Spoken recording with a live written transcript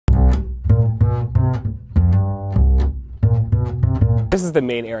this is the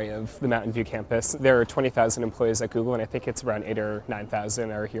main area of the Mountain View campus. There are 20,000 employees at Google, and I think it's around 8,000 or 9,000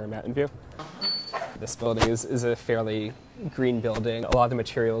 are here in Mountain View. This building is a fairly green building. A lot of the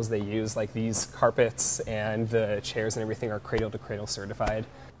materials they use, like these carpets and the chairs and everything, are cradle-to-cradle certified.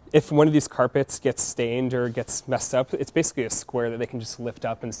 If one of these carpets gets stained or gets messed up, it's basically a square that they can just lift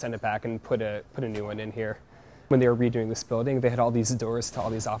up and send it back and put a new one in here. When they were redoing this building, they had all these doors to all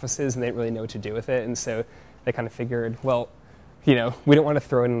these offices, and they didn't really know what to do with it, and so they kind of figured, well, you know, we don't want to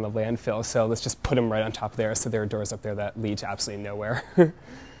throw it in the landfill, so let's just put them right on top there, so there are doors up there that lead to absolutely nowhere.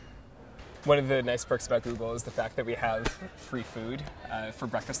 One of the nice perks about Google is the fact that we have free food for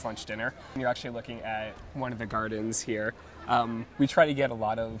breakfast, lunch, dinner. You're actually looking at one of the gardens here. We try to get a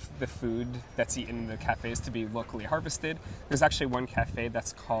lot of the food that's eaten in the cafes to be locally harvested. There's actually one cafe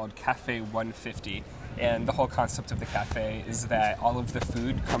that's called Cafe 150, and the whole concept of the cafe is that all of the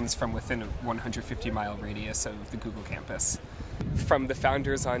food comes from within a 150-mile radius of the Google campus. From the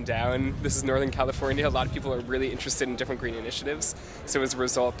founders on down, this is Northern California, a lot of people are really interested in different green initiatives, so as a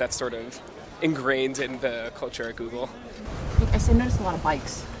result that's sort of ingrained in the culture at Google. I noticed a lot of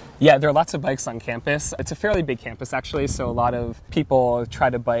bikes. Yeah, there are lots of bikes on campus. It's a fairly big campus actually, so a lot of people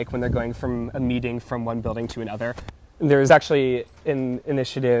try to bike when they're going from a meeting from one building to another. There's actually an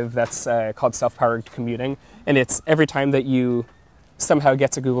initiative that's called self-powered commuting, and it's every time that you somehow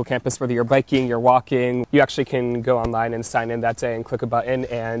get to Google campus, whether you're biking, you're walking, you actually can go online and sign in that day and click a button,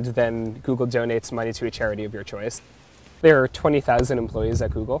 and then Google donates money to a charity of your choice. There are 20,000 employees at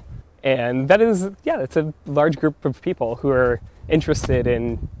Google, and that is, yeah, it's a large group of people who are interested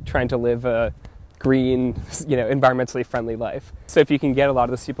in trying to live a green, you know, environmentally friendly life. So if you can get a lot of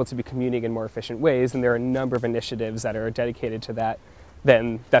those people to be commuting in more efficient ways, and there are a number of initiatives that are dedicated to that,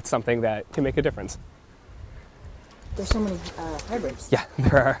 then that's something that can make a difference. There's so many hybrids. Yeah,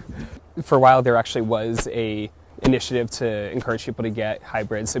 there are. For a while, there actually was a initiative to encourage people to get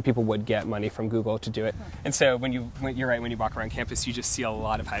hybrids, so people would get money from Google to do it. And so you're right, when you walk around campus, you just see a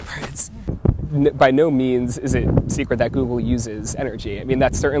lot of hybrids. By no means is it secret that Google uses energy. I mean,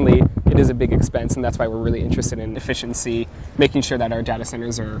 that's certainly, it is a big expense, and that's why we're really interested in efficiency, making sure that our data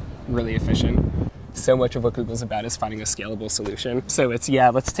centers are really efficient. So much of what Google's about is finding a scalable solution. So it's, yeah,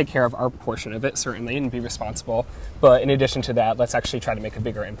 let's take care of our portion of it, certainly, and be responsible. But in addition to that, let's actually try to make a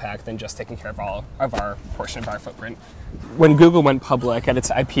bigger impact than just taking care of all of our portion of our footprint. When Google went public at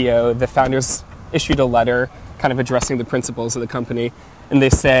its IPO, the founders issued a letter kind of addressing the principles of the company. And they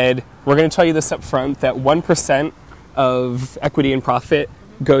said, we're going to tell you this up front, that 1% of equity and profit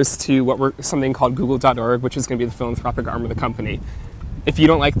goes to something called Google.org, which is going to be the philanthropic arm of the company. If you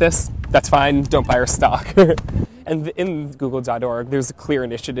don't like this, that's fine, don't buy our stock. And in Google.org, there's clear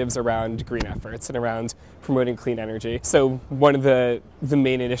initiatives around green efforts and around promoting clean energy. So one of the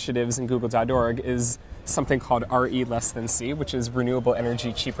main initiatives in Google.org is something called RE less than C, which is renewable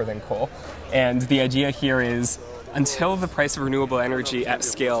energy cheaper than coal. And the idea here is, until the price of renewable energy at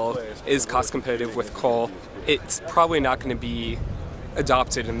scale is cost competitive with coal, it's probably not going to be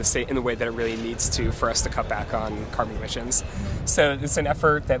adopted in the way that it really needs to for us to cut back on carbon emissions. So it's an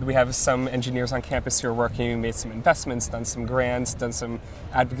effort that we have some engineers on campus who are working, we made some investments, done some grants, done some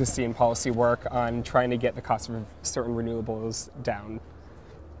advocacy and policy work on trying to get the cost of certain renewables down.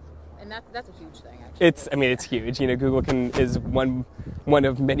 And that's a huge thing, actually. It's huge. You know, Google is one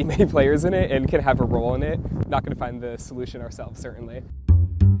of many, many players in it and can have a role in it. Not going to find the solution ourselves, certainly.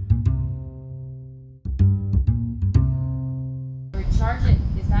 Recharge It,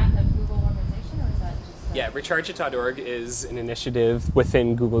 is that a Google organization, or is that just... Yeah, rechargeit.org is an initiative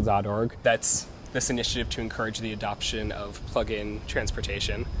within Google.org. That's this initiative to encourage the adoption of plug-in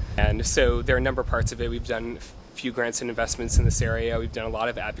transportation. And so there are a number of parts of it. We've done a few grants and investments in this area. We've done a lot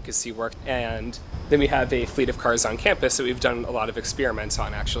of advocacy work. And then we have a fleet of cars on campus that we've done a lot of experiments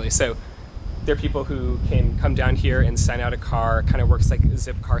on, actually. So there are people who can come down here and sign out a car. It kind of works like a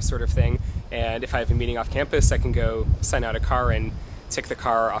zip car sort of thing. And if I have a meeting off campus, I can go sign out a car and take the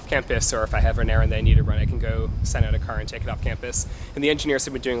car off campus, or if I have an errand that I need to run, I can go sign out a car and take it off campus. And the engineers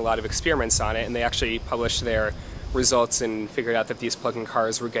have been doing a lot of experiments on it, and they actually published their results and figured out that these plug-in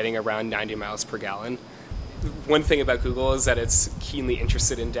cars were getting around 90 miles per gallon. One thing about Google is that it's keenly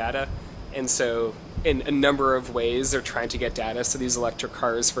interested in data, and so in a number of ways they're trying to get data. So these electric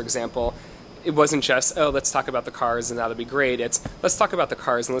cars, for example, it wasn't just, oh, let's talk about the cars and that'll be great. It's, let's talk about the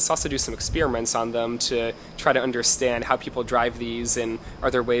cars and let's also do some experiments on them to try to understand how people drive these, and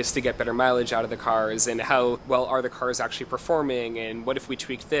are there ways to get better mileage out of the cars, and how well are the cars actually performing, and what if we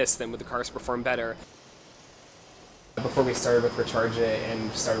tweaked this, then would the cars perform better? Before we started with Recharge It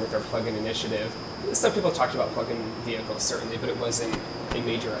and started with our plug-in initiative, some people talked about plug-in vehicles, certainly, but it wasn't a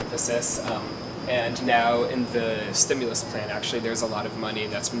major emphasis. And now in the stimulus plan, actually, there's a lot of money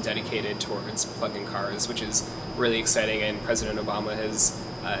that's been dedicated towards plug-in cars, which is really exciting. And President Obama has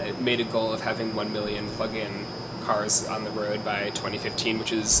made a goal of having 1 million plug-in cars on the road by 2015,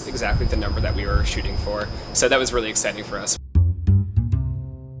 which is exactly the number that we were shooting for. So that was really exciting for us.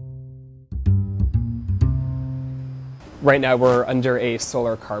 Right now we're under a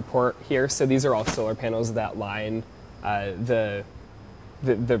solar carport here, so these are all solar panels that line the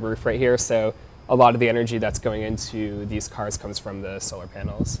roof right here. So a lot of the energy that's going into these cars comes from the solar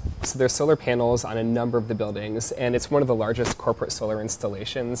panels. So there's solar panels on a number of the buildings, and it's one of the largest corporate solar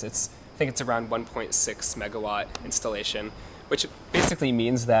installations. I think it's around 1.6 megawatt installation, which basically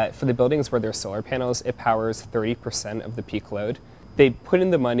means that for the buildings where there's solar panels, it powers 30% of the peak load. They put in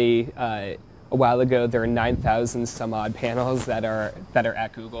the money a while ago. There are 9,000 some odd panels that are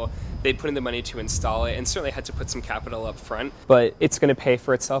at Google. They put in the money to install it and certainly had to put some capital up front, but it's going to pay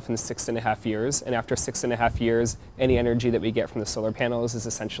for itself in 6.5 years. And after 6.5 years, any energy that we get from the solar panels is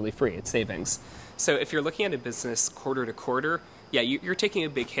essentially free. It's savings. So if you're looking at a business quarter to quarter, yeah, you're taking a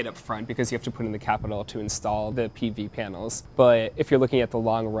big hit up front because you have to put in the capital to install the PV panels. But if you're looking at the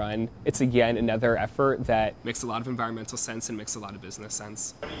long run, it's again another effort that makes a lot of environmental sense and makes a lot of business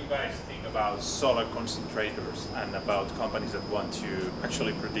sense. What do you guys think about solar concentrators and about companies that want to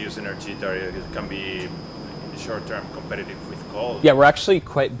actually produce energy that can be in the short term competitive with coal? Yeah, we're actually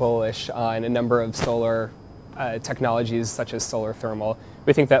quite bullish on a number of solar technologies such as solar thermal.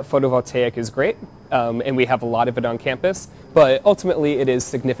 We think that photovoltaic is great, and we have a lot of it on campus, but ultimately it is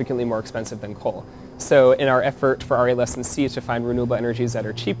significantly more expensive than coal. So in our effort for RA-C to find renewable energies that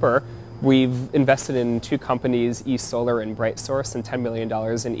are cheaper, we've invested in 2 companies, eSolar and BrightSource, and $10 million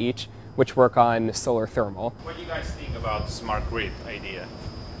in each, which work on solar thermal. What do you guys think about the smart grid idea?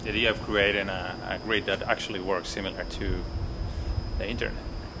 The idea of creating a grid that actually works similar to the internet?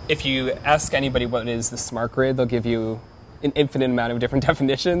 If you ask anybody what is the smart grid, they'll give you an infinite amount of different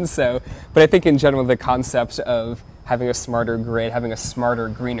definitions. But I think in general, the concept of having a smarter grid, having a smarter,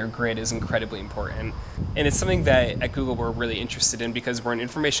 greener grid is incredibly important. And it's something that at Google we're really interested in because we're an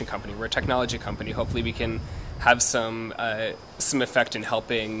information company, we're a technology company. Hopefully we can have some effect in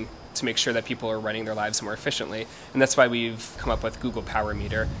helping to make sure that people are running their lives more efficiently. And that's why we've come up with Google Power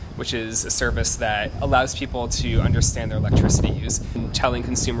Meter, which is a service that allows people to understand their electricity use, and telling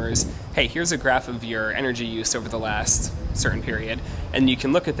consumers, hey, here's a graph of your energy use over the last certain period. And you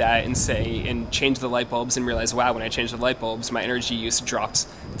can look at that and say, and change the light bulbs and realize, wow, when I change the light bulbs, my energy use dropped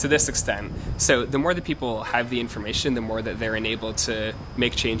to this extent. So the more that people have the information, the more that they're enabled to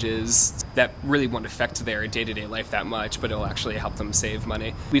make changes that really won't affect their day-to-day life that much, but it'll actually help them save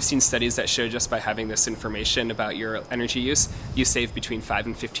money. We've seen studies that show just by having this information about your energy use, you save between 5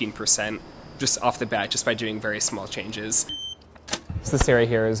 and 15% just off the bat, just by doing very small changes. So this area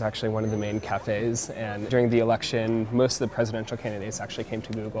here is actually one of the main cafes, and during the election, most of the presidential candidates actually came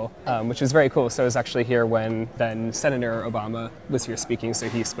to Google, which is very cool. So I was actually here when then Senator Obama was here speaking, so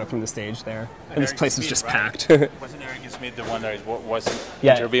he spoke from the stage there. And this place was just packed. Wasn't Eric Smith the one that was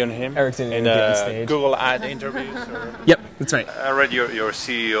interviewing him? Eric didn't even get on stage. Google ad interviews? Or? Yep, that's right. I read your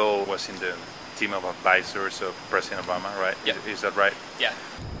CEO was in the team of advisors of President Obama, right? Yep. Is that right? Yeah.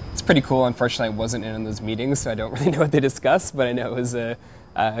 It's pretty cool. Unfortunately, I wasn't in those meetings, so I don't really know what they discussed, but I know it was a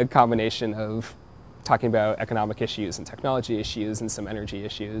combination of talking about economic issues and technology issues and some energy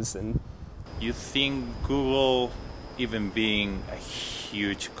issues. And you think Google, even being a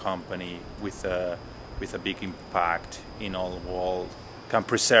huge company with a big impact in all the world, can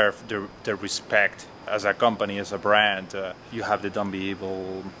preserve the respect as a company, as a brand? You have the Don't Be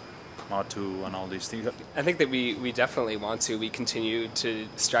Evil motto and all these things. I think that we definitely want to. We continue to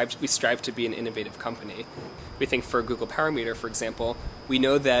strive to be an innovative company. We think for Google Power Meter, for example, we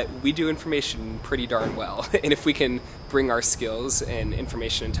know that we do information pretty darn well. And if we can bring our skills in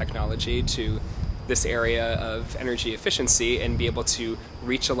information and technology to this area of energy efficiency and be able to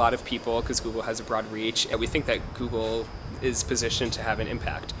reach a lot of people, because Google has a broad reach, and we think that Google is positioned to have an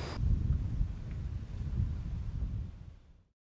impact.